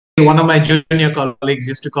One of my junior colleagues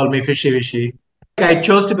used to call me Fishy Wishy. I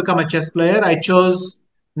chose to become a chess player. I chose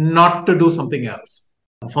not to do something else.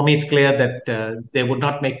 For me, it's clear that they would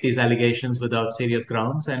not make these allegations without serious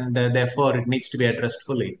grounds, and therefore it needs to be addressed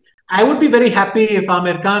fully. I would be very happy if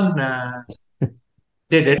Amir Khan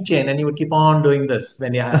did it, and he would keep on doing this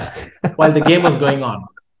while the game was going on.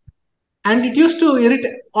 And it used to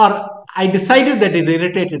irritate, or I decided that it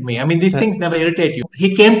irritated me. I mean, these things never irritate you.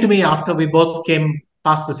 He came to me after we both came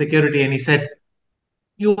past the security and he said,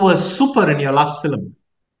 "You were super in your last film."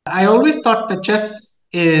 I always thought that chess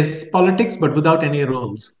is politics, but without any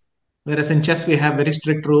rules. Whereas in chess, we have very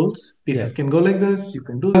strict rules. Pieces can go like this, you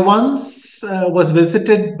can do. I once was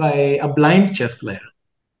visited by a blind chess player.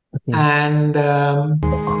 And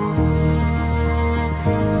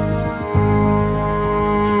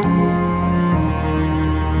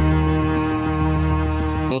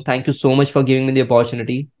thank you so much for giving me the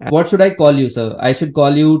opportunity. What should I call you, sir? I should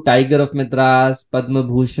call you Tiger of Madras, Padma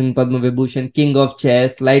Bhushan, Padma Vibhushan, King of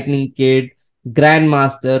Chess, Lightning Kid,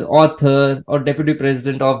 Grandmaster, author, or Deputy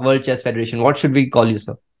President of World Chess Federation. What should we call you,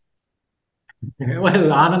 sir?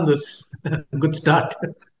 Well, Anand is a good start.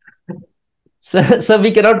 Sir,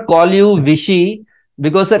 we cannot call you Vishy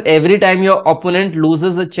because, sir, every time your opponent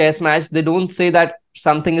loses a chess match, they don't say that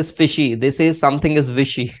something is fishy. They say something is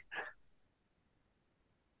wishy.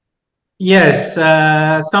 Yes,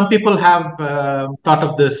 some people have thought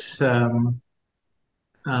of this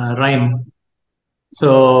rhyme.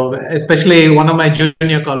 So, especially one of my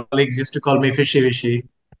junior colleagues used to call me Fishy Wishy.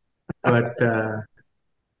 But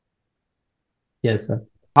yes, sir.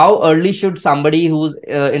 How early should somebody who's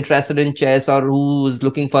interested in chess or who's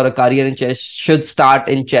looking for a career in chess should start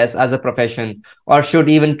in chess as a profession, or should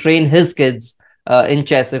even train his kids in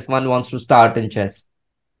chess if one wants to start in chess?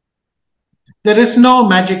 There is no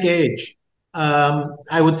magic age.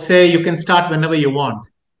 I would say you can start whenever you want.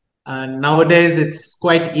 Nowadays, it's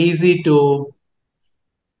quite easy to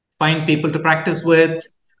find people to practice with,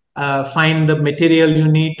 find the material you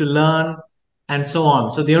need to learn, and so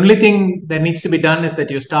on. So the only thing that needs to be done is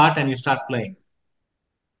that you start and you start playing.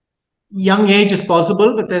 Young age is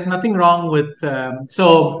possible, but there's nothing wrong with.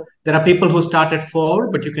 So there are people who start at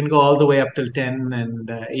 4, but you can go all the way up till 10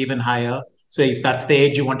 and even higher. So if that's the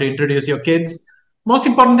age you want to introduce your kids, most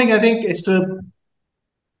important thing I think is to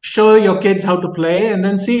show your kids how to play and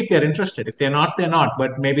then see if they're interested. If they're not, they're not,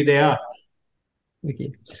 but maybe they are.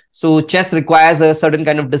 Okay. So chess requires a certain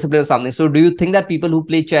kind of discipline or something. So do you think that people who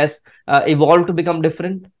play chess evolve to become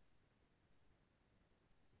different?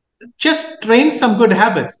 Chess trains some good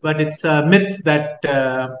habits, but it's a myth that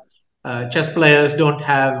chess players don't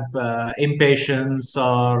have impatience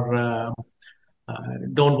or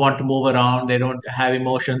don't want to move around. They don't have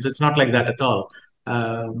emotions. It's not like that at all.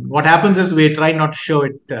 What happens is we try not to show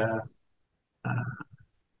it,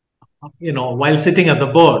 while sitting at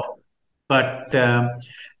the board. But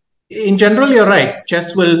in general, you're right.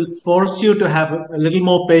 Chess will force you to have a little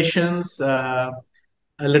more patience, a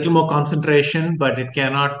little more concentration, but it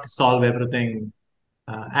cannot solve everything.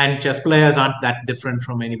 And chess players aren't that different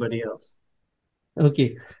from anybody else.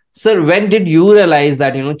 Okay. Sir, when did you realize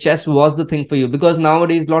that, chess was the thing for you? Because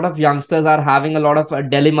nowadays, a lot of youngsters are having a lot of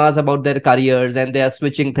dilemmas about their careers and they are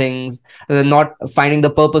switching things, not finding the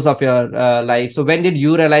purpose of your life. So when did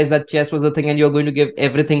you realize that chess was the thing and you're going to give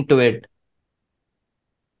everything to it?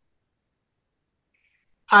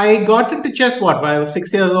 I got into chess, when I was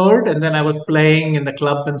 6 years old, and then I was playing in the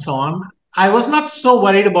club and so on. I was not so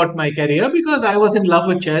worried about my career because I was in love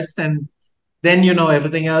with chess, and then,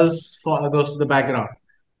 everything else goes to the background.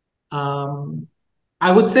 I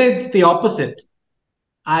would say it's the opposite.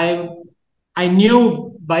 I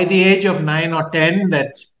knew by the age of 9 or 10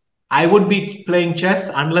 that I would be playing chess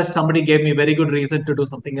unless somebody gave me very good reason to do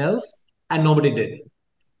something else, and nobody did.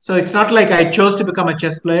 So it's not like I chose to become a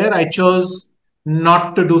chess player. I chose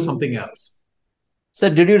not to do something else. So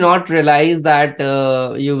did you not realize that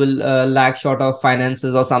you will lack short of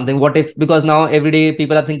finances or something? What if, because now every day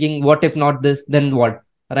people are thinking, what if not this, then what?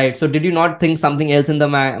 Right. So did you not think something else in the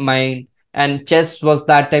mind? And chess was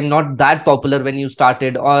that time not that popular when you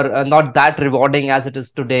started, or not that rewarding as it is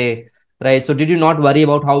today. Right. So did you not worry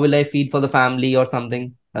about how will I feed for the family or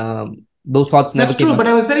something? Those thoughts never came up. But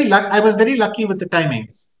I was very lucky with the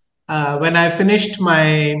timings. When I finished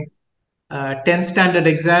my 10th standard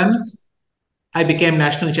exams, I became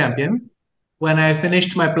national champion. When I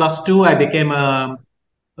finished my +2, I became a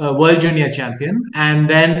world junior champion. And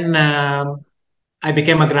then I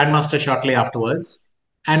became a grandmaster shortly afterwards.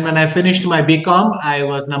 And when I finished my BCom, I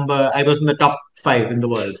was in the top 5 in the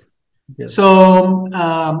world. Yes. So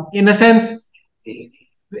in a sense,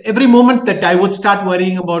 every moment that I would start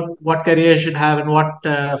worrying about what career I should have and what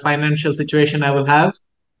financial situation I will have,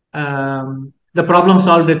 the problem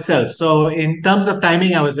solved itself. So in terms of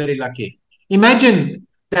timing, I was very lucky. Imagine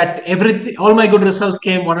that everything, all my good results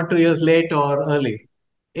came 1 or 2 years late or early.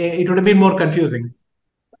 It would have been more confusing.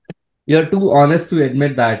 You're too honest to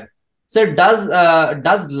admit that. So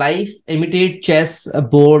does life imitate chess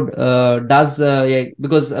board? Does yeah,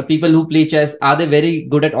 because people who play chess, are they very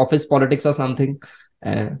good at office politics or something?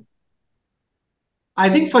 Uh, I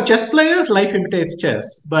think for chess players, life imitates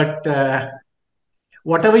chess, but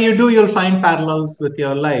whatever you do, you'll find parallels with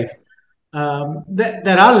your life.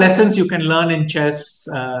 There are lessons you can learn in chess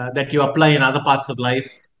that you apply in other parts of life.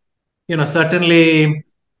 Certainly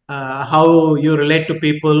how you relate to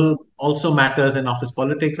people also matters in office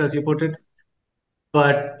politics, as you put it.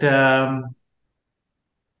 But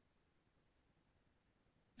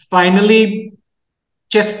finally,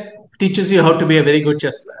 chess teaches you how to be a very good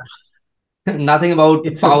chess player. Nothing about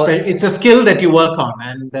power. It's a skill that you work on,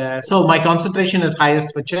 and so my concentration is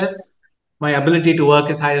highest for chess. My ability to work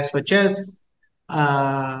is highest for chess.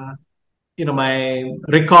 Uh, my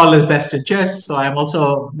recall is best in chess, so I'm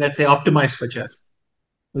also, let's say, optimized for chess.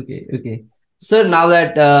 Okay, okay. So now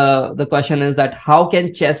that the question is that how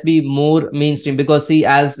can chess be more mainstream? Because see,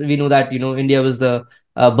 as we know that India was the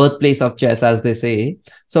birthplace of chess, as they say.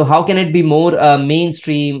 So how can it be more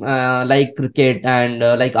mainstream, like cricket and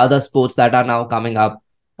like other sports that are now coming up?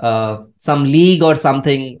 Some league or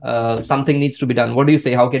something, something needs to be done. What do you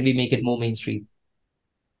say? How can we make it more mainstream?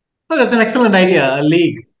 Well, that's an excellent idea, a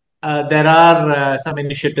league. There are some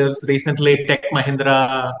initiatives. Recently, Tech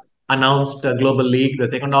Mahindra announced a global league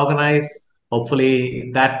that they're going to organize.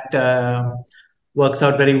 Hopefully, that works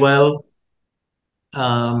out very well.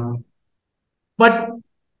 Um, but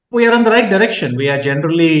we are in the right direction. We are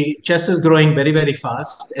generally, chess is growing very, very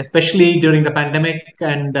fast, especially during the pandemic.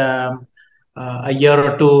 And a year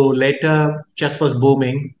or two later, chess was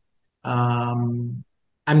booming. I'm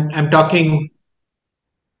talking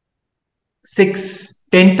 6,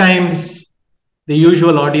 10 times the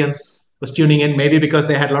usual audience was tuning in, maybe because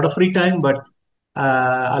they had a lot of free time, but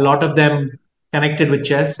a lot of them connected with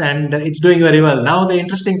chess, and it's doing very well. Now, the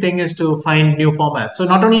interesting thing is to find new formats. So,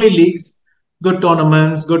 not only leagues, good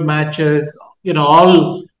tournaments, good matches,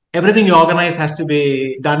 everything you organize has to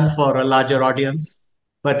be done for a larger audience,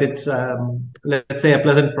 but it's, let's say, a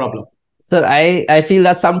pleasant problem. So I feel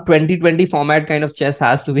that some 2020 format kind of chess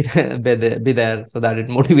has to be there so that it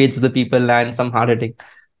motivates the people and some hard hitting.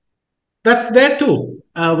 That's there too.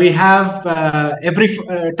 We have every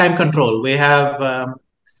time control. We have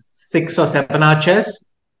 6 or 7 hour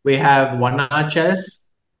chess. We have 1 hour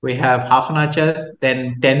chess. We have half an hour chess.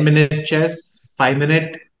 Then 10-minute chess, 5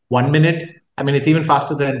 minute, 1 minute. I mean, it's even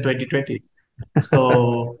faster than 2020.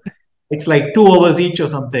 So it's like 2 hours each or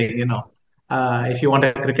something. If you want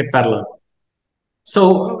a cricket parallel.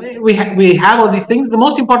 So we have all these things. The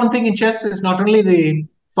most important thing in chess is not only the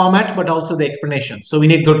format but also the explanation. So we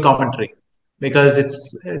need good commentary because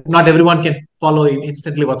it's not everyone can follow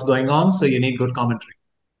instantly what's going on. So you need good commentary.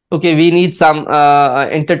 Okay, we need some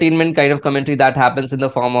entertainment kind of commentary that happens in the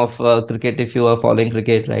form of cricket if you are following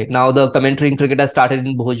cricket right now. The commentary in cricket has started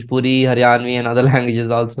in Bhojpuri, Haryanvi, and other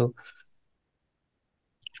languages also.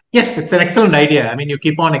 Yes, it's an excellent idea. I mean, you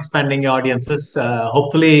keep on expanding your audiences.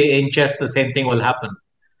 Hopefully, in chess, the same thing will happen.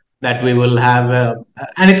 That we will have,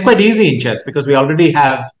 and it's quite easy in chess because we already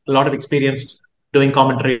have a lot of experience doing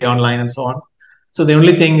commentary online and so on. So the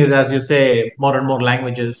only thing is, as you say, more and more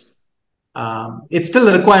languages. It's still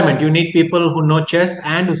a requirement. You need people who know chess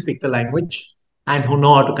and who speak the language and who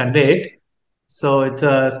know how to convey it. So it's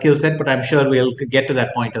a skill set, but I'm sure we'll get to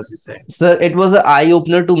that point, as you say. Sir, it was an eye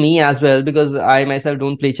opener to me as well because I myself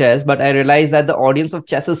don't play chess, but I realized that the audience of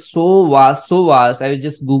chess is so vast, so vast. I was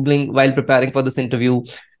just Googling while preparing for this interview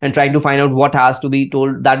and trying to find out what has to be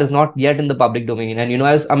told that is not yet in the public domain. And,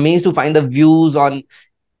 I was amazed to find the views on,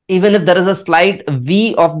 even if there is a slight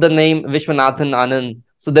V of the name Viswanathan Anand.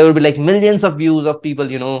 So there will be like millions of views of people,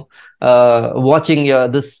 watching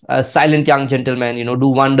this silent young gentleman, do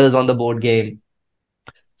wonders on the board game.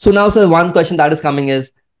 So now, sir, one question that is coming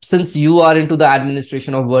is, since you are into the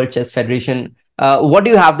administration of World Chess Federation, what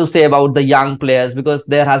do you have to say about the young players? Because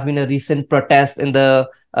there has been a recent protest in the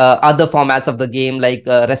other formats of the game, like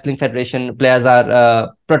Wrestling Federation players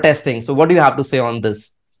are protesting. So what do you have to say on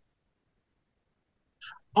this?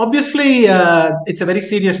 Obviously, it's a very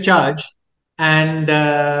serious charge, and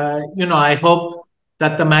I hope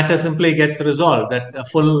that the matter simply gets resolved, that a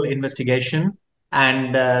full investigation,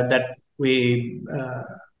 and that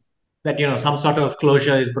some sort of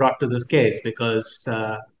closure is brought to this case, because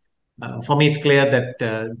For me, it's clear that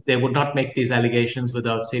they would not make these allegations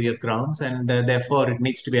without serious grounds, and therefore it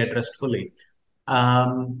needs to be addressed fully.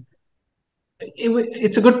 Um,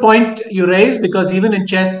 it's a good point you raise, because even in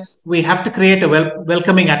chess, we have to create a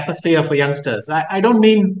welcoming atmosphere for youngsters. I don't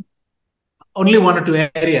mean only one or two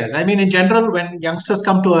areas. I mean, in general, when youngsters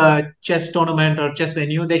come to a chess tournament or chess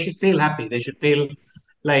venue, they should feel happy. They should feel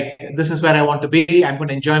like, this is where I want to be. I'm going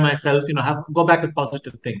to enjoy myself. Go back with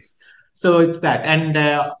positive things. So it's that, and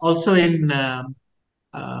also in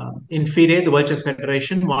FIDE, the World Chess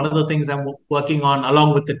Federation, one of the things I'm working on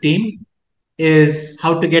along with the team is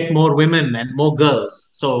how to get more women and more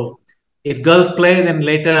girls. So if girls play, then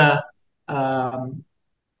later um,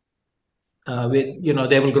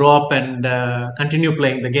 they will grow up and continue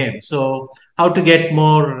playing the game. So how to get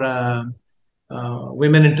more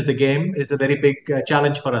women into the game is a very big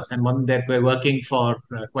challenge for us, and one that we're working for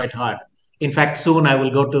quite hard. In fact, soon I will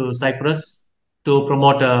go to Cyprus to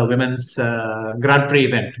promote a women's Grand Prix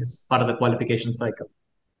event. It's part of the qualification cycle.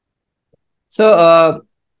 So,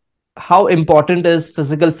 how important is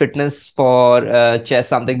physical fitness for chess?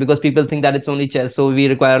 Something, because people think that it's only chess, so we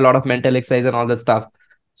require a lot of mental exercise and all that stuff.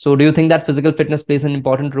 So, do you think that physical fitness plays an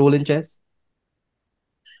important role in chess?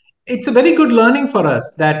 It's a very good learning for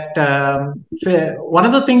us that one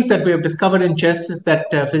of the things that we have discovered in chess is that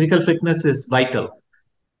physical fitness is vital.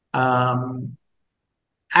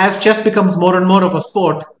 As chess becomes more and more of a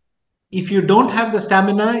sport, if you don't have the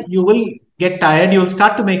stamina, you will get tired. You'll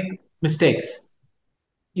start to make mistakes.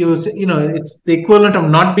 It's the equivalent of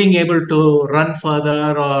not being able to run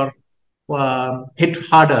further or hit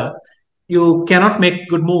harder. You cannot make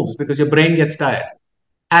good moves because your brain gets tired.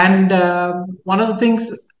 And one of the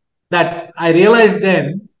things that I realized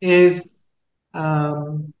then is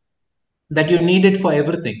that you need it for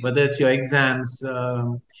everything, whether it's your exams,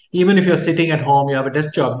 even if you're sitting at home, you have a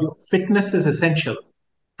desk job, fitness is essential.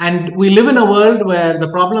 And we live in a world where the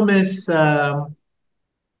problem is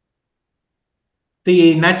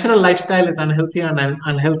the natural lifestyle is unhealthier and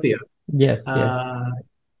unhealthier. Yes, yes.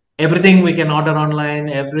 Everything we can order online,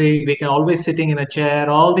 we can always sitting in a chair,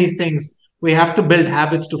 all these things, we have to build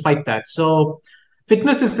habits to fight that. So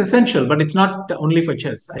fitness is essential, but it's not only for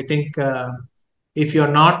chess. I think if you're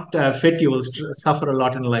not fit, you will suffer a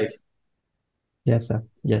lot in life. Yes, sir.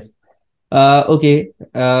 Yes. Okay.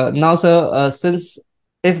 Now, sir, since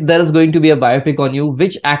if there is going to be a biopic on you,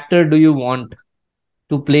 which actor do you want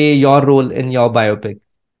to play your role in your biopic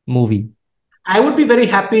movie? I would be very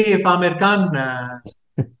happy if Amir Khan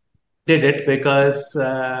did it, because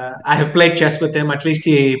I have played chess with him. At least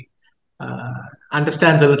he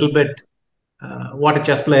understands a little bit what a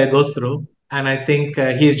chess player goes through. And I think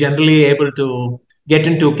he is generally able to get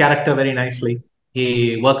into character very nicely.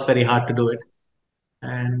 He works very hard to do it.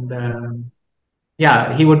 And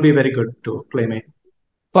yeah, he would be very good to play me.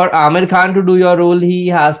 For Amir Khan to do your role, he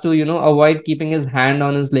has to, avoid keeping his hand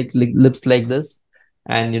on his lips like this.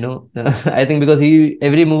 And, I think because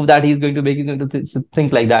every move that he's going to make, he's going to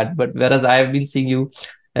think like that. But whereas I have been seeing you,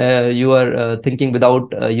 you are thinking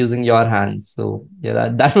without using your hands. So yeah,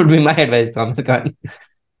 that would be my advice to Amir Khan.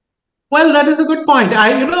 Well, that is a good point.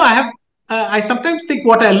 I sometimes think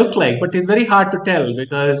what I look like, but it's very hard to tell,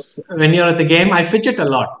 because when you're at the game, I fidget a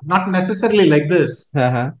lot. Not necessarily like this,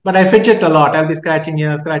 but I fidget a lot. I'll be scratching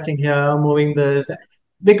here, moving this,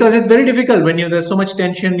 because it's very difficult when there's so much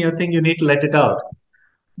tension. You think you need to let it out,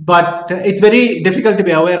 but it's very difficult to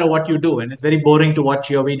be aware of what you do, and it's very boring to watch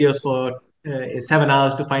your videos for 7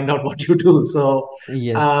 hours to find out what you do. So,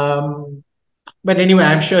 yes. But anyway,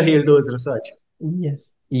 I'm sure he'll do his research.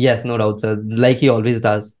 Yes, no doubt, sir. Like he always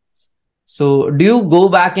does. So do you go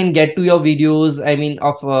back and get to your videos, I mean,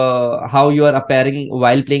 of how you are appearing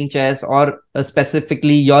while playing chess, or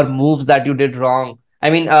specifically your moves that you did wrong? I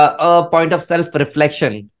mean, a point of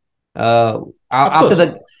self-reflection. After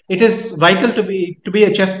that, it is vital to be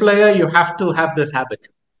a chess player. You have to have this habit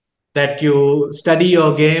that you study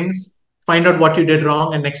your games, find out what you did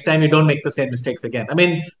wrong, and next time you don't make the same mistakes again. I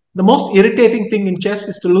mean, the most irritating thing in chess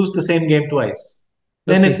is to lose the same game twice.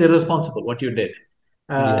 Then it's irresponsible what you did.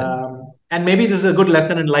 And maybe this is a good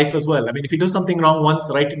lesson in life as well. I mean, if you do something wrong once,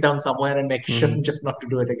 write it down somewhere and make sure just not to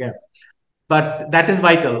do it again. But that is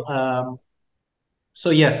vital. So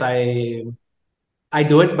yes, I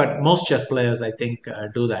do it, but most chess players, I think,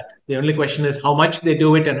 do that. The only question is how much they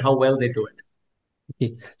do it and how well they do it.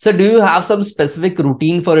 Okay. So do you have some specific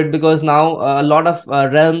routine for it? Because now a lot of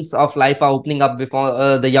realms of life are opening up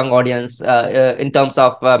before the young audience in terms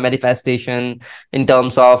of manifestation, in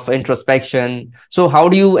terms of introspection. So how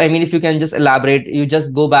do you, I mean, if you can just elaborate, you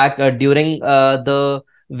just go back during the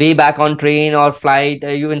way back on train or flight,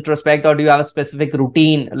 you introspect, or do you have a specific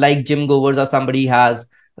routine like gym goers or somebody has?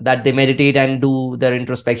 that they meditate and do their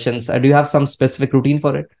introspections. Do you have some specific routine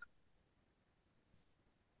for it?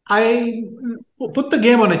 I put the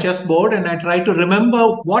game on a chessboard and I try to remember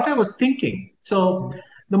what I was thinking. So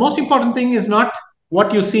the most important thing is not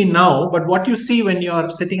what you see now, but what you see when you're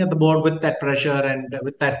sitting at the board with that pressure and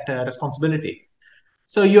with that responsibility.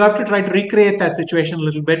 So you have to try to recreate that situation a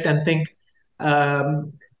little bit and think,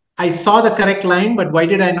 I saw the correct line, but why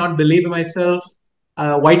did I not believe in myself?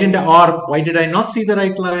 Why did I not see the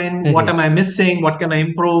right line? What Okay. am I missing? What can I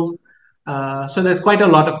improve? So there's quite a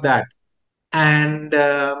lot of that. And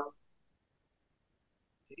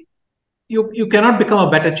you cannot become a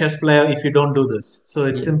better chess player if you don't do this. So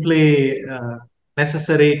it's Yes. simply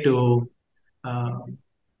necessary to uh,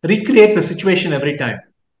 recreate the situation every time.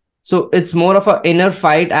 So it's more of an inner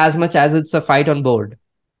fight as much as it's a fight on board.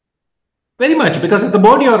 Very much, because at the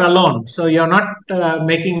board you're alone, so you're not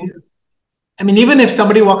making. I mean, even if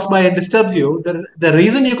somebody walks by and disturbs you, the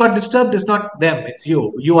reason you got disturbed is not them; it's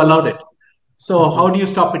you. You allowed it. So how Okay. do you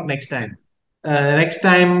stop it next time? Next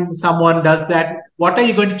time someone does that, what are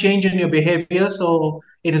you going to change in your behavior so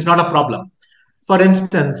it is not a problem? For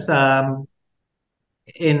instance,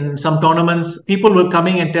 in some tournaments, people were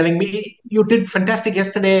coming and telling me, "You did fantastic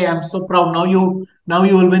yesterday. I'm so proud. Now you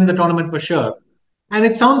will win the tournament for sure." And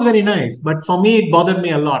it sounds very nice, but for me, it bothered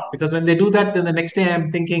me a lot because when they do that, then the next day I'm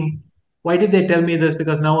thinking, "Why did they tell me this?"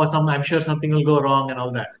 Because now I'm sure something will go wrong and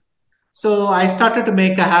all that. So I started to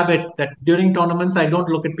make a habit that during tournaments, I don't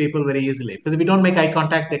look at people very easily because if you don't make eye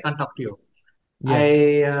contact, they can't talk to you.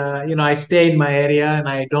 Yes. I stay in my area and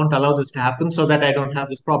I don't allow this to happen so that I don't have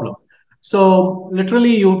this problem. So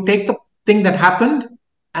literally, you take the thing that happened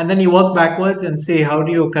and then you work backwards and say, how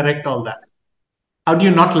do you correct all that? How do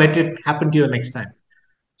you not let it happen to you next time?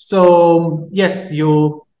 So yes,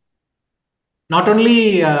 you not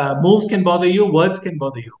only moves can bother you, words can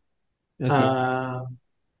bother you. Okay. Uh,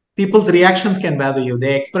 People's reactions can bother you,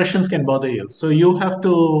 their expressions can bother you. So you have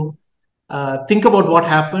to think about what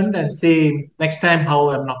happened and say next time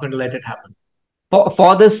how I'm not going to let it happen.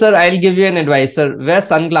 For this, sir, I'll give you an advice, sir. Wear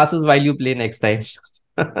sunglasses while you play next time.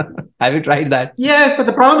 Have you tried that? Yes, but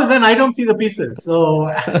the problem is then I don't see the pieces. So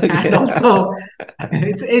and Okay. also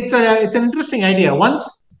it's an interesting idea.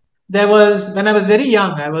 Once there was when I was very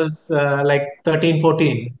young, I was like 13,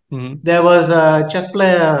 14. Hmm. There was a chess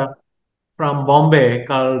player from Bombay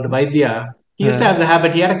called Vaidya. He used to Uh, have the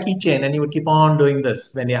habit. He had a keychain, and he would keep on doing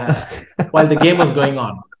this while the game was going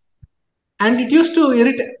on. And it used to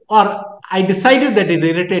irritate, or I decided that it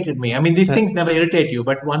irritated me. I mean, these things never irritate you,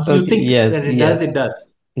 but once you okay. think Yes. that it does, Yes. it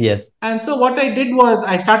does. Yes. And so what I did was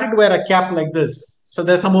I started to wear a cap like this. So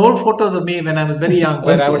there's some old photos of me when I was very young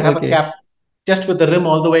where I Okay. would have a Okay. cap just with the rim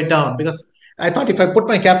all the way down because I thought if I put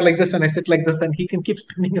my cap like this and I sit like this, then he can keep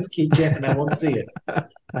spinning his keychain and I won't see it.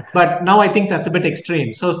 But now I think that's a bit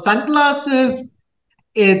extreme. So sunglasses,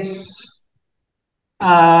 it's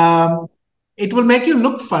um, it will make you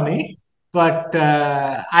look funny, but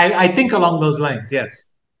I think along those lines,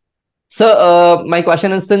 yes. So, my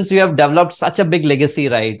question is, since you have developed such a big legacy,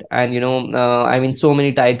 right? And I mean, so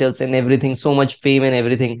many titles and everything, so much fame and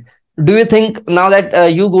everything. Do you think now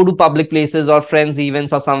that you go to public places or friends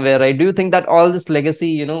events or somewhere, right? Do you think that all this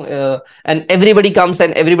legacy, and everybody comes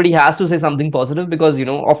and everybody has to say something positive because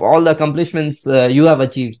of all the accomplishments you have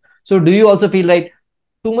achieved? So, do you also feel like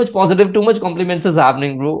too much positive, too much compliments is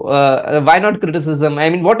happening, bro? Why not criticism? I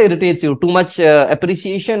mean, what irritates you? Too much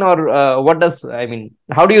appreciation, or what does, I mean,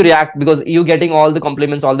 how do you react? Because you getting all the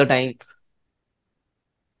compliments all the time.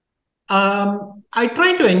 I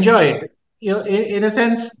try to enjoy it. In a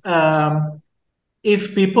sense,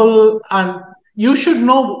 if people are, you should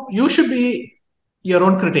be your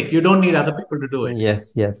own critic. You don't need other people to do it.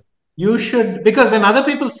 Yes, yes, You should, because when other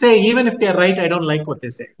people say, even if they're right, I don't like what they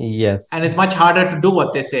say. yes, And it's much harder to do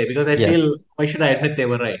what they say because I yes, feel, why should I admit they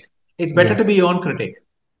were right? It's better yeah. to be your own critic.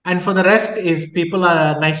 And for the rest, if people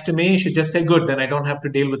are nice to me, you should just say, good, then I don't have to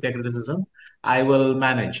deal with their criticism. I will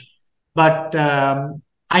manage. But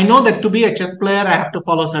I know that to be a chess player, I have to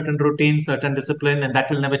follow certain routines, certain discipline, and that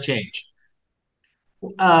will never change.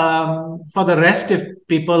 For the rest, if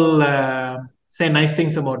people say nice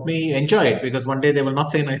things about me, enjoy it because one day they will not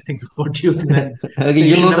say nice things about you. And then, Okay, so you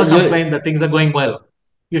you should know the never you. complain that things are going well.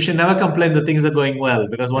 You should never complain that things are going well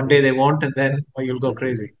because one day they won't, and then you'll go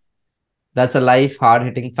crazy. That's a life hard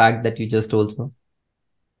hitting fact that you just also,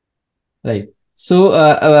 right?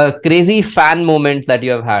 So, crazy fan moment that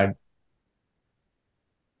you have had.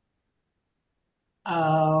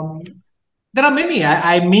 Um, there are many.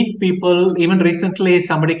 I meet people. Even recently,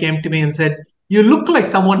 somebody came to me and said, "You look like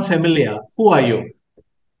someone familiar. Who are you?"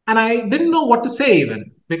 And I didn't know what to say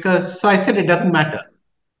even because so I said it doesn't matter.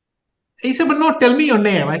 He said, but no, tell me your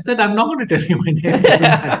name. I said, I'm not going to tell you my name. It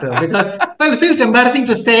doesn't matter because, well, it feels embarrassing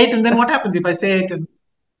to say it. And then what happens if I say it?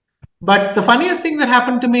 But the funniest thing that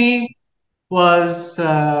happened to me was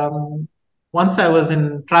once I was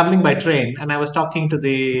in traveling by train and I was talking to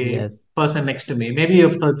the Yes. person next to me. Maybe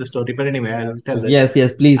you've heard the story, but anyway, I'll tell it. Yes,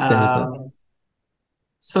 yes, please tell, sir.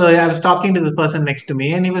 So I was talking to the person next to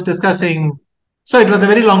me, and he was discussing. So it was a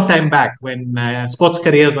very long time back when sports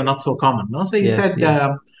careers were not so common. No, so he Yes, said,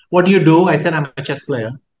 yes. "What do you do?" I said, "I'm a chess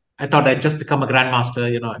player." I thought I'd just become a grandmaster.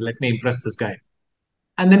 Let me impress this guy.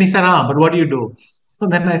 And then he said, "Ah, but what do you do?" So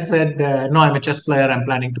then I said, "No, I'm a chess player. I'm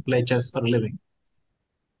planning to play chess for a living."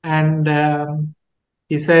 And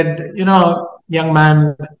he said, young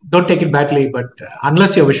man, don't take it badly, but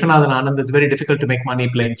unless you're Viswanathan Anand, it's very difficult to make money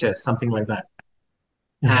playing chess, something like that.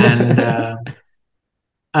 And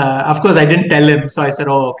of course, I didn't tell him. So I said,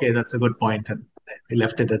 oh, okay, that's a good point. And we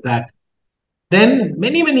left it at that. Then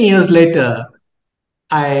many, many years later,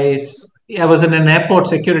 I was in an airport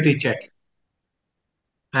security check.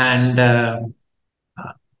 And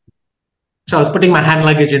so I was putting my hand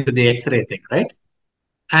luggage into the X-ray thing, right?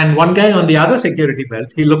 And one guy on the other security belt,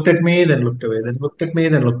 he looked at me, then looked away, then looked at me,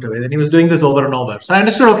 then looked away. Then he was doing this over and over. So I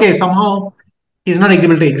understood, okay, somehow he's not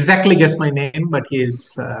able to exactly guess my name, but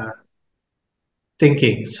he's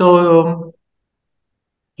thinking. So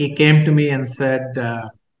he came to me and said,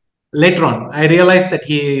 later on, I realized that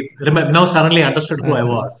he now suddenly understood who I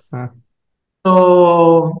was.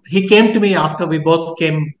 So he came to me after we both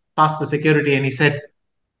came past the security and he said,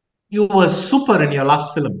 you were super in your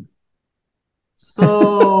last film.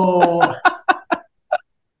 So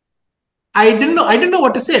I didn't know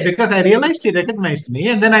what to say because I realized he recognized me,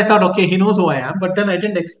 and then I thought, okay, he knows who I am. But then I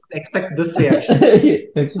didn't expect this reaction,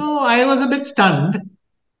 Okay. so I was a bit stunned,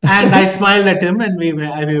 and I smiled at him, and we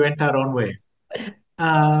went our own way.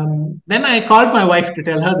 Then I called my wife to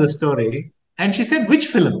tell her the story, and she said, "Which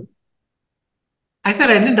film?" I said,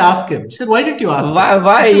 "I didn't ask him." She said, "Why didn't you ask him?" Why? I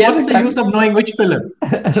Why? said, Yes, "What's the use exactly. of knowing which film?"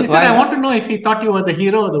 She said, "I Why? want to know if he thought you were the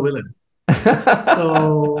hero or the villain."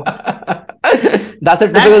 So That's a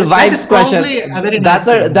typical that is vibes question. probably a very nice That's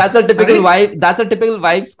a thing. that's a typical Sorry, vibe. That's a typical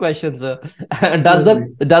vibes question, sir. Does the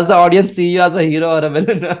absolutely, does the audience see you as a hero or a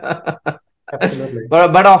villain? absolutely.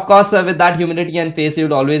 But of course, with that humility and face,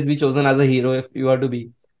 you'd always be chosen as a hero if you are to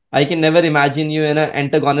be. I can never imagine you in an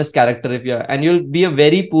antagonist character if you're, and you'll be a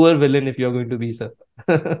very poor villain if you're going to be, sir.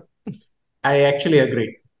 I actually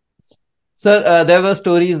agree. Sir, there were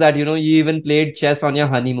stories that you even played chess on your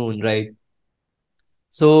honeymoon, right?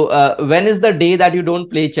 So, when is the day that you don't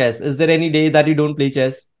play chess? Is there any day that you don't play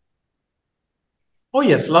chess? Oh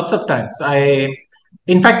yes, lots of times.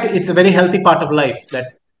 In fact, it's a very healthy part of life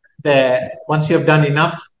that once you have done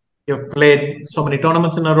enough, you've played so many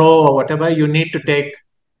tournaments in a row or whatever, you need to take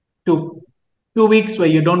two 2 weeks where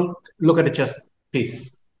you don't look at a chess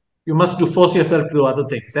piece. You must force yourself to do other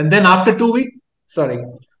things, and then after 2 weeks, sorry,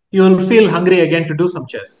 you'll feel hungry again to do some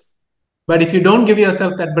chess. But if you don't give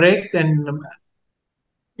yourself that break, then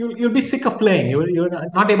you'll be sick of playing. You're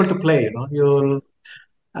not able to play. You'll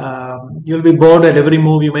be bored at every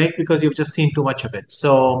move you make because you've just seen too much of it.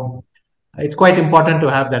 So it's quite important to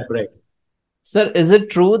have that break. Sir, is it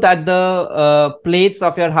true that the plates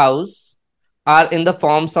of your house are in the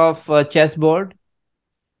forms of chessboard?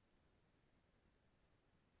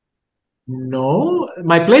 No,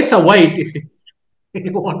 my plates are white if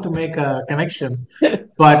you want to make a connection,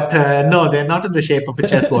 but no, they're not in the shape of a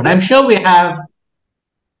chessboard. I'm sure we have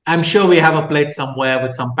a plate somewhere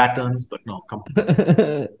with some patterns, but no, come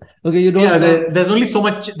on. Okay, you don't Yeah, serve. there's only so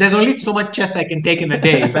much. There's only so much chess I can take in a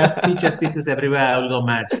day. If I see chess pieces everywhere, I'll go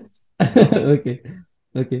mad. So Okay,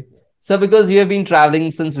 okay. So because you have been traveling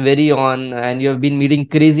since very on and you have been meeting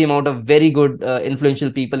crazy amount of very good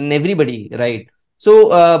influential people and everybody, right?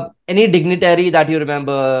 So any dignitary that you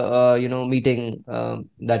remember, meeting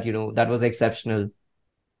that that was exceptional.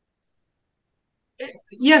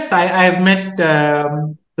 yes, I have met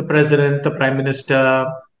the president, the prime minister,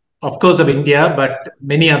 of course, of India, but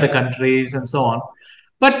many other countries and so on.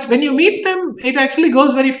 But when you meet them, it actually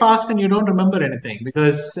goes very fast, and you don't remember anything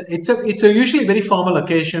because it's a usually very formal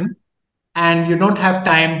occasion, and you don't have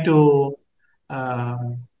time to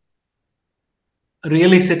um,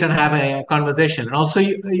 really sit and have a conversation. And also,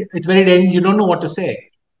 it's very you don't know what to say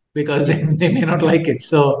because Okay, they may not like it.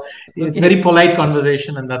 So it's very okay. polite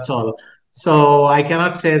conversation, and that's all. So I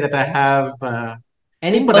cannot say that I have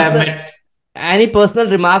Any thing, but I've personal met. any personal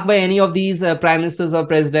remark by any of these prime ministers or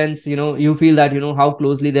presidents? You feel that how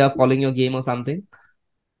closely they are following your game or something.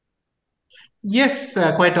 Yes,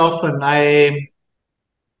 quite often I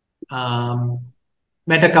um,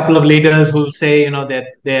 met a couple of leaders who'll say, that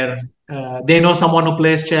they're they know someone who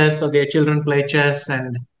plays chess or their children play chess,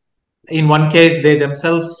 and in one case they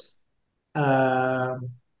themselves uh,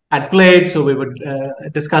 had played, so we would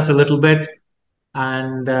discuss a little bit,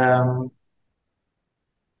 and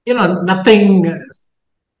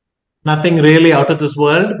nothing really out of this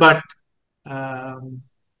world, but um,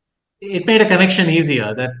 it made a connection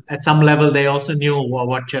easier that at some level they also knew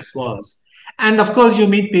what chess was. And of course, you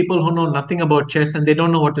meet people who know nothing about chess and they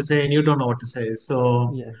don't know what to say, and you don't know what to say.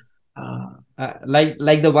 So, Yes. uh,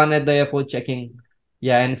 Like the one at the airport checking,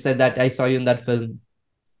 yeah, and said that I saw you in that film.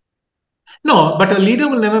 no, but a leader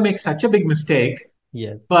will never make such a big mistake.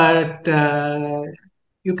 Yes. But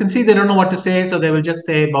you can see they don't know what to say, so they will just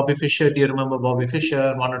say, Bobby Fischer, do you remember Bobby Fischer?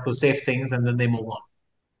 One or two safe things, and then they move on.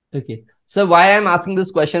 Okay. So why I'm asking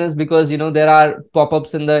this question is because there are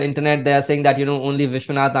pop-ups in the internet. They are saying that only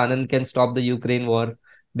Viswanathan Anand can stop the Ukraine war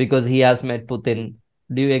because he has met Putin.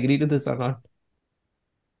 Do you agree to this or not?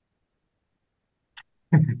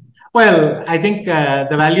 Well, I think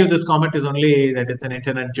the value of this comment is only that it's an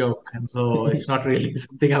internet joke, and so it's not really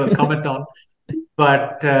something I will comment on.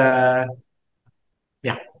 But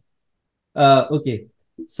yeah. Okay.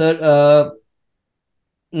 Sir,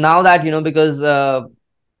 now that because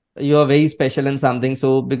you are very special in something,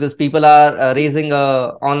 so because people are raising a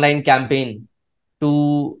online campaign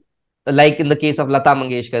to, like in the case of Lata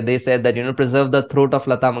Mangeshkar, they said that preserve the throat of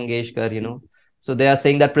Lata Mangeshkar. So they are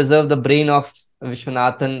saying that preserve the brain of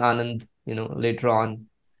Vishwanathan Anand, later on.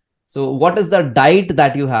 So what is the diet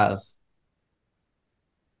that you have?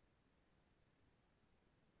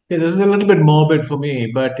 Yeah, this is a little bit morbid for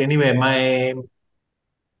me, but anyway, my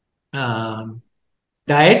um,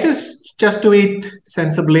 diet is just to eat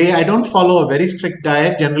sensibly. I don't follow a very strict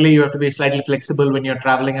diet. Generally, you have to be slightly flexible when you're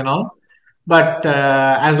traveling and all. But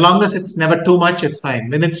as long as it's never too much, it's fine.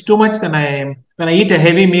 When it's too much, then when I eat a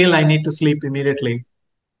heavy meal, I need to sleep immediately.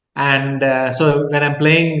 And so when I'm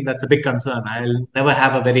playing, that's a big concern. I'll never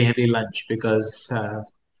have a very heavy lunch because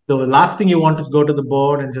the last thing you want is go to the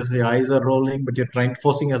board and just your eyes are rolling, but you're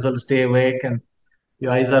forcing yourself to stay awake and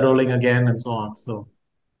your eyes are rolling again and so on. So,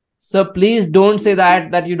 So please don't say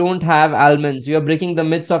that you don't have almonds. You are breaking the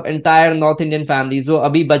myths of entire North Indian families. So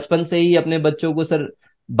अभी बचपन से ही अपने बच्चों को sir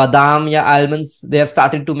बादाम या almonds they have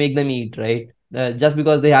started to make them eat, right? Just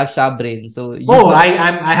because they have sharp brains. So you oh, I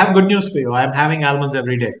have good news for you. I'm having almonds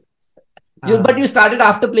every day. but you started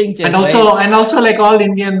after playing And chess, right? also like all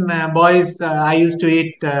Indian boys, I used to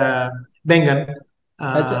eat bengan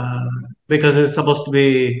Acha. uh, because it's supposed to be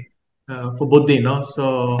for buddhi, no?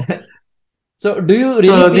 So do you really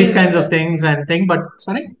So these feel kinds of things and thing. But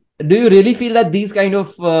sorry. that these kind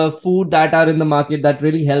of food that are in the market that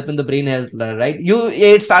really help in the brain health, right?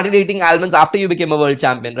 You started eating almonds after you became a world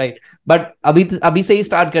champion, right? But abhi se hi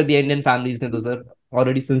start kar diya Indian families ne to sir,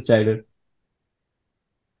 already since childhood.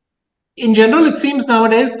 In general, it seems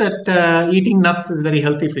nowadays that eating nuts is very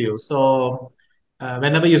healthy for you. So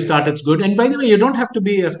whenever you start, it's good. And by the way, you don't have to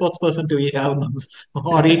be a sports person to eat almonds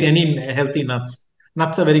or eat any healthy nuts.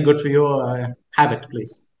 Nuts are very good for you. Have it,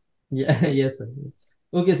 please. Yeah, yes, sir.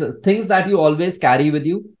 Okay, so things that you always carry with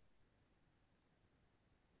you.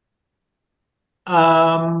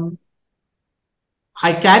 Um,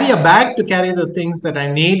 I carry a bag to carry the things that I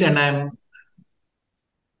need, and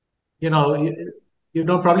you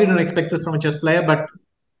don't probably don't expect this from a chess player, but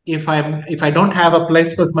if I don't have a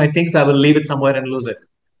place with my things, I will leave it somewhere and lose it.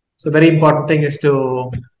 So very important thing is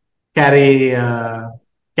to carry uh,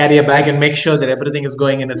 carry a bag and make sure that everything is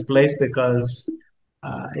going in its place because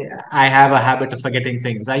uh, I have a habit of forgetting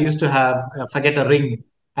things. I used to have forget a ring.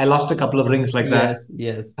 I lost a couple of rings like that, Yes,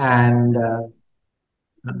 yes. and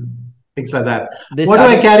things like that. They What do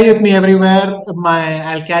I started. carry with me everywhere?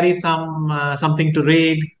 I'll carry something to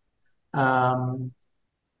read, um,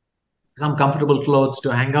 some comfortable clothes to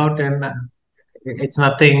hang out in. It's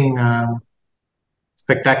nothing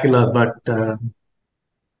spectacular, but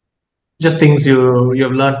just things you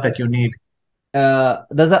have learned that you need.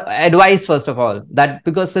 There's a advice first of all that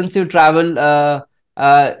because since you travel,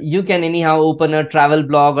 you can anyhow open a travel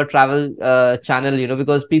blog or travel channel,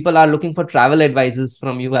 because people are looking for travel advices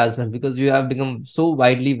from you as well because you have become so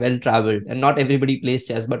widely well traveled and not everybody plays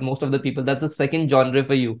chess, but most of the people, that's the second genre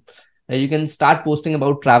for you. You can start posting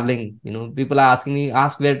about traveling. People are asking me,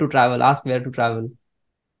 ask where to travel, ask where to travel.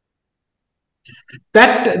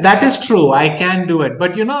 That is true. I can do it,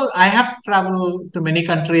 but I have to travel to many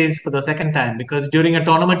countries for the second time because during a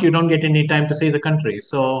tournament you don't get any time to see the country.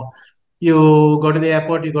 So you go to the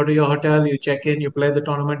airport, you go to your hotel, you check in, you play the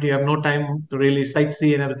tournament. You have no time to really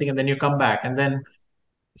sightsee and everything, and then you come back. And then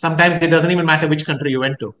sometimes it doesn't even matter which country you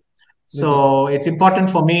went to. Okay. So it's important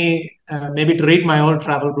for me maybe to read my old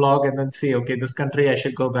travel blog and then see, okay, this country, I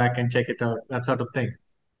should go back and check it out, that sort of thing.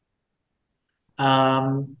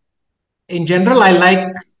 Um, in general, I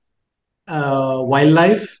like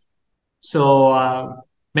wildlife. So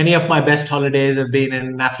many of my best holidays have been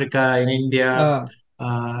in Africa, in India,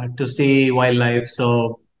 Uh, to see wildlife.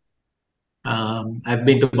 So I've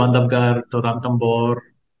been to Bandhavgarh, to Ranthambore,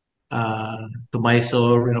 uh, to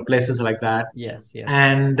Mysore, places like that, yes, yes.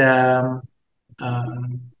 and uh,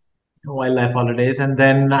 wildlife holidays. And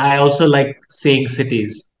then I also like seeing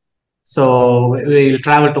cities. So we'll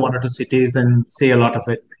travel to one or two cities, then see a lot of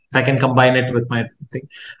it. If I can combine it with my thing,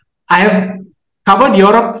 I have covered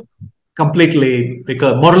Europe completely,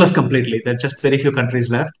 because more or less completely. There are just very few countries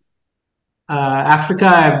left. Africa,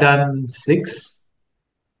 I've done six,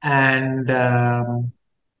 and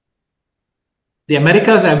the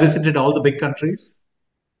Americas, I visited all the big countries,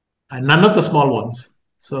 and none of the small ones.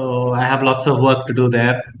 So I have lots of work to do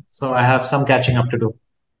there. So I have some catching up to do.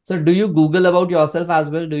 So do you Google about yourself as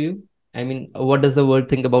well? Do you? I mean, what does the world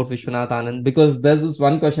think about Vishwanath Anand? Because there's this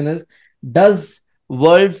one question is, does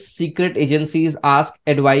world's secret agencies ask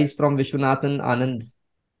advice from Vishwanathan Anand?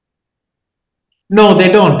 No,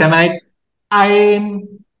 they don't, and I,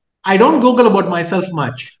 I don't Google about myself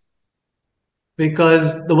much,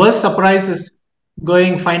 because the worst surprise is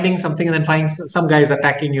finding something and then finding some guys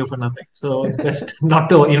attacking you for nothing. So it's best not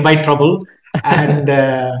to invite trouble. And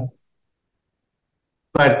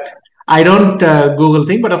but I don't Google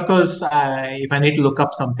thing. But of course, if I need to look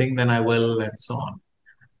up something, then I will, and so on.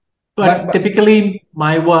 But But typically,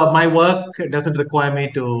 my work doesn't require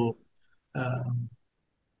me to um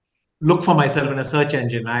look for myself in a search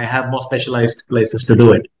engine. I have more specialized places to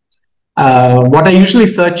do it. What I usually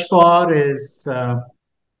search for is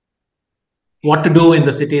what to do in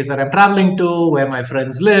the cities that I'm traveling to, where my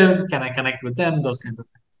friends live, can I connect with them, those kinds of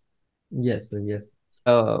things. yes, yes.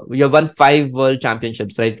 You won 5 world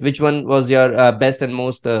championships, right? Which one was your best and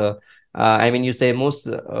most, I mean, you say most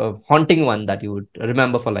haunting one that you would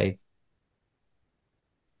remember for life?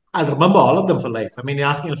 I'll remember all of them for life. I mean,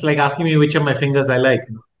 it's like asking me which of my fingers I like.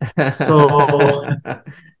 So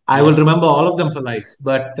I will Yeah. remember all of them for life.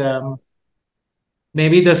 But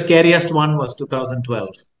maybe the scariest one was 2012,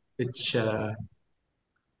 which,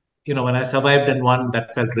 when I survived and won,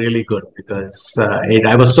 that felt really good, because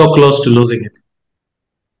I was so close to losing it.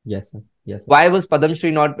 Yes, sir. Yes, sir. Why was Padam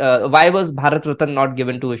Shri not? Why was Bharat Ratan not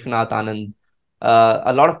given to Vishwanath Anand?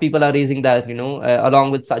 A lot of people are raising that,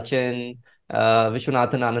 along with Sachin,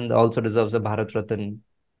 Vishwanathan Anand also deserves a Bharat Ratan.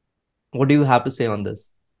 What do you have to say on this?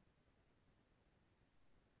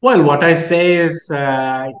 Well, what I say is,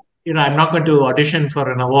 I'm not going to audition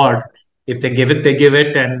for an award. If they give it, they give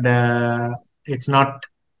it, and it's not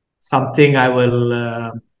something I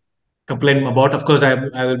will complain about. Of course,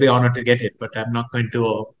 I will be honored to get it, but I'm not going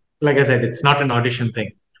to. Like I said, it's not an audition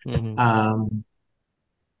thing. Mm-hmm. Um,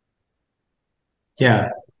 yeah,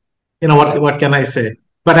 what can I say?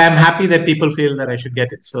 But I'm happy that people feel that I should get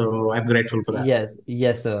it, so I'm grateful for that. Yes,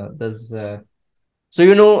 yes, sir. So,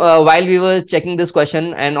 while we were checking this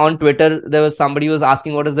question and on Twitter, there was somebody who was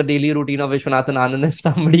asking what is the daily routine of Vishwanathan Anand. If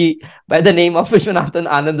somebody by the name of Vishwanathan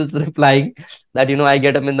Anand is replying that, I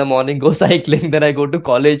get up in the morning, go cycling, then I go to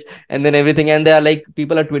college and then everything. And they are like,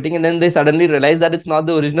 people are tweeting and then they suddenly realize that it's not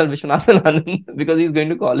the original Vishwanathan Anand because he's going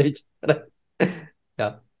to college.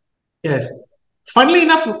 Yeah. Yes. Funnily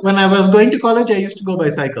enough, when I was going to college, I used to go by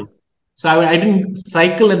cycle. So I didn't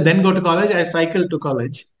cycle and then go to college. I cycled to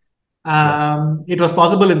college. Yes. It was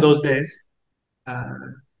possible in those days. Uh,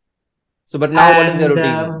 So, but now what is your and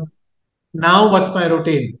routine? now, what's my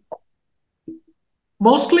routine?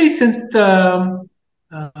 Mostly since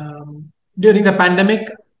during the pandemic,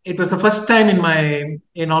 it was the first time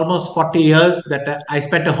in almost 40 years that I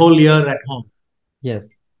spent a whole year at home. Yes.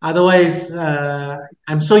 Otherwise,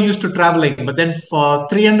 I'm so used to traveling. But then for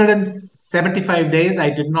 375 days, I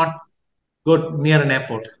did not go near an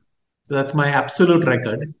airport. So that's my absolute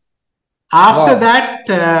record. After Wow. that,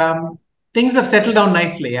 things have settled down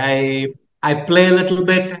nicely. I play a little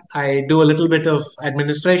bit. I do a little bit of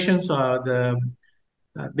administration. So the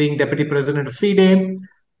being deputy president of FIDE,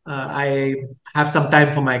 I have some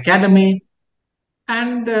time for my academy,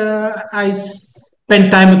 and I spend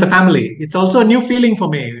time with the family. It's also a new feeling for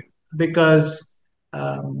me, because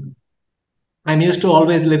I'm used to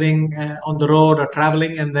always living on the road or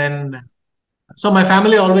traveling, and then so my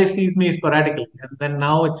family always sees me sporadically, and then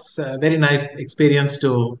now it's a very nice experience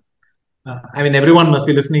to. I mean, everyone must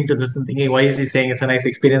be listening to this and thinking, why is he saying it's a nice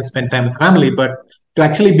experience, spend time with family? But to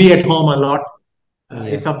actually be at home a lot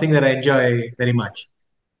is Yes. something that I enjoy very much.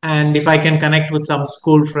 And if I can connect with some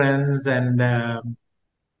school friends and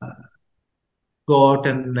go out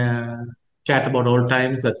and chat about old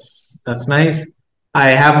times. That's nice. I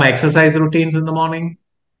have my exercise routines in the morning,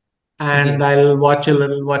 and Okay. I'll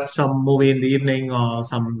watch some movie in the evening or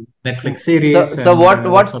some Netflix So series, so and what that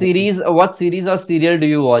sort of thing. series or serial do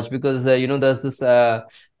you watch? Because there's this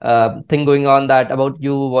thing going on that about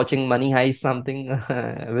you watching Money Heist something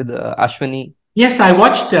with Ashwini. Yes, I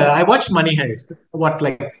watched Money Heist. What,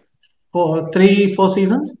 like 4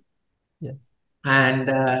 seasons? Yes. And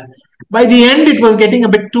by the end, it was getting a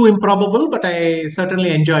bit too improbable, but I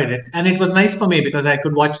certainly enjoyed it. And it was nice for me because I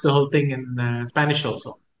could watch the whole thing in Spanish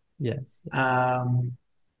also. Yes. Yes. Um,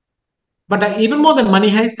 but even more than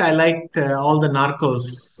Money Heist, I liked all the Narcos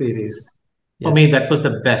series. For me, Yes. that was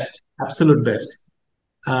the best, absolute best.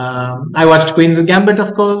 I watched Queen's Gambit,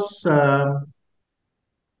 of course.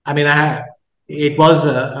 I mean, it was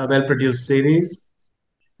a well-produced series.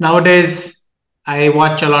 Nowadays, I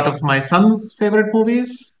watch a lot of my son's favorite movies.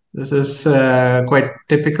 This is quite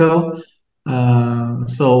typical.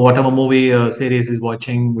 So whatever movie or series he's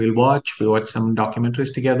watching, we'll watch. We watch some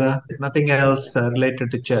documentaries together. Nothing else related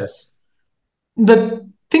to chess.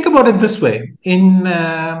 Think about it this way: in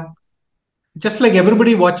just like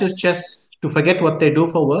everybody watches chess to forget what they do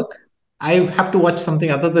for work, I have to watch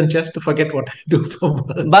something other than chess to forget what I do for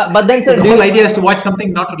work. But then, So sir, the whole idea is to watch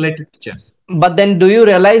something not related to chess. do you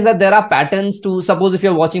realize that there are patterns to, suppose if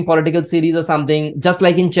you're watching political series or something, just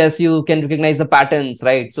like in chess, you can recognize the patterns,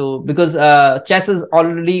 right? So because chess is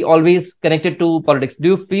already always connected to politics, do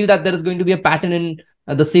you feel that there is going to be a pattern in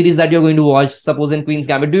the series that you're going to watch? Suppose in Queen's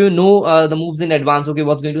Gambit, do you know the moves in advance? Okay,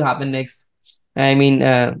 what's going to happen next? I mean,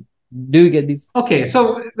 do you get these? Okay,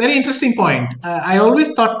 so very interesting point. I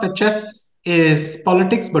always thought that chess is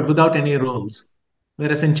politics, but without any rules.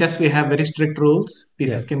 Whereas in chess, we have very strict rules.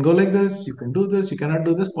 Pieces Yes. can go like this, you can do this, you cannot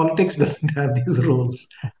do this. Politics doesn't have these rules.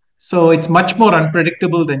 So it's much more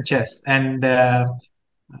unpredictable than chess. And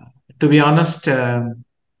to be honest,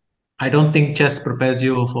 I don't think chess prepares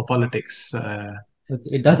you for politics. Okay,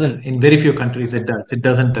 it doesn't. In very few countries, it does. It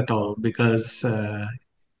doesn't at all because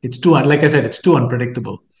it's too, like I said, it's too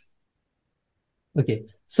unpredictable. Okay,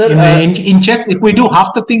 sir. In chess, if we do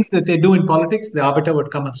half the things that they do in politics, the arbiter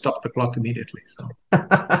would come and stop the clock immediately. So,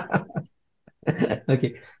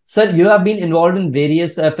 Okay. Sir, you have been involved in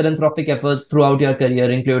various philanthropic efforts throughout your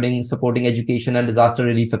career, including supporting education and disaster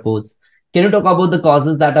relief efforts. Can you talk about the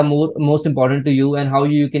causes that are most important to you and how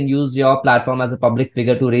you can use your platform as a public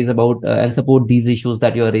figure to raise about and support these issues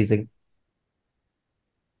that you are raising?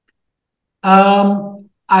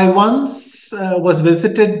 I once was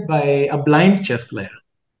visited by a blind chess player,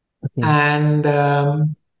 Okay.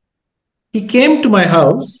 and he came to my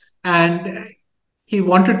house and he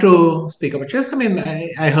wanted to speak about chess. I mean,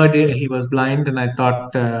 I heard he was blind, and I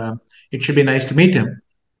thought it should be nice to meet him.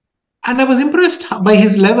 And I was impressed by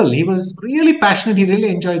his level. He was really passionate. He really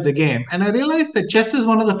enjoyed the game. And I realized that chess is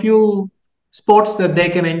one of the few sports that they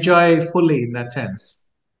can enjoy fully in that sense.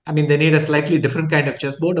 I mean, they need a slightly different kind of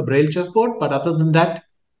chessboard, a braille chessboard, but other than that,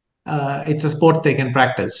 it's a sport they can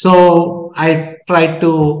practice. So I tried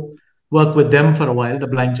to work with them for a while, the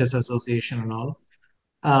Blind Chess Association and all.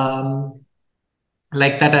 Um,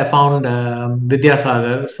 like that, I found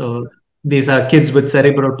Vidyasagar. So these are kids with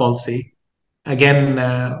cerebral palsy. Again,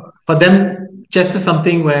 for them, chess is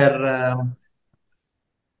something where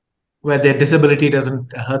their disability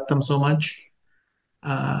doesn't hurt them so much.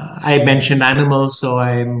 I mentioned animals, so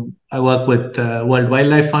I work with World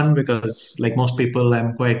Wildlife Fund because, like most people,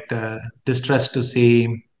 I'm quite distressed to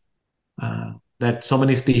see that so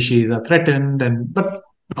many species are threatened, and but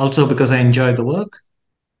also because I enjoy the work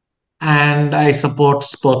and I support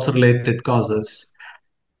sports-related causes.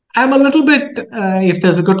 I'm a little bit, if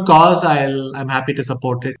there's a good cause, I'm happy to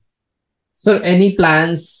support it. So, any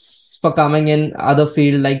plans for coming in other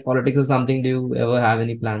field like politics or something? Do you ever have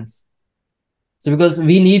any plans? So because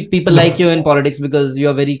we need people like No. you in politics because you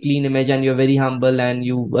are very clean image and you're very humble and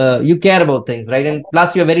you care about things, right? And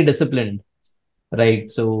plus you're very disciplined, right?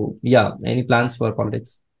 So yeah, any plans for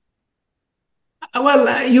politics?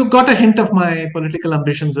 Well, you got a hint of my political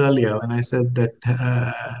ambitions earlier when I said that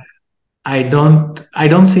I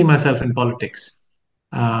don't see myself in politics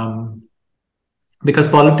um, because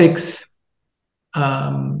politics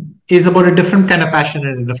is about a different kind of passion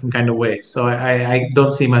in a different kind of way. So I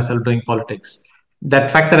don't see myself doing politics.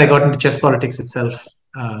 That fact that I got into chess politics itself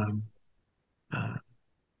uh,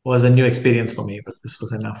 was a new experience for me, but this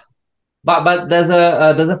was enough. But there's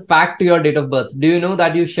a fact to your date of birth. Do you know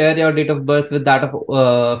that you share your date of birth with that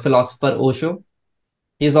of philosopher Osho?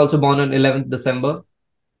 He's also born on 11th December.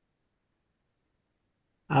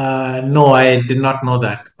 No, I did not know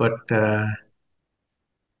that, but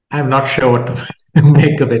I'm not sure what to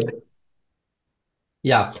make of it.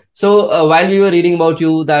 Yeah. So while we were reading about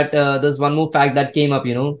you, that there's one more fact that came up,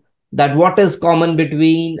 that what is common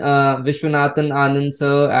between Viswanathan Anand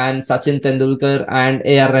sir and Sachin Tendulkar and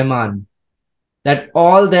A.R. Rahman? That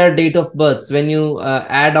all their date of births, when you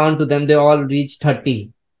add on to them, they all reach 30.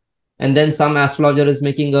 And then some astrologer is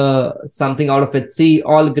making something out of it. See,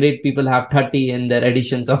 all great people have 30 in their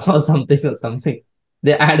editions of all something or something.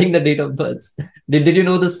 They're adding the date of births. Did you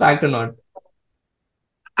know this fact or not?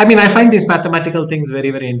 I mean, I find these mathematical things very,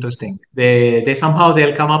 very interesting. They somehow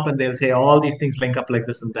they'll come up and they'll say all these things link up like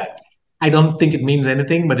this and that. I don't think it means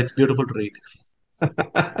anything, but it's beautiful to read.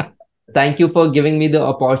 Thank you for giving me the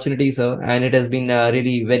opportunity, sir. And it has been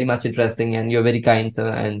really very much interesting. And you're very kind, sir.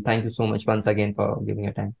 And thank you so much once again for giving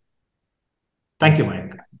your time. Thank you,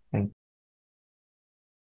 Mayank.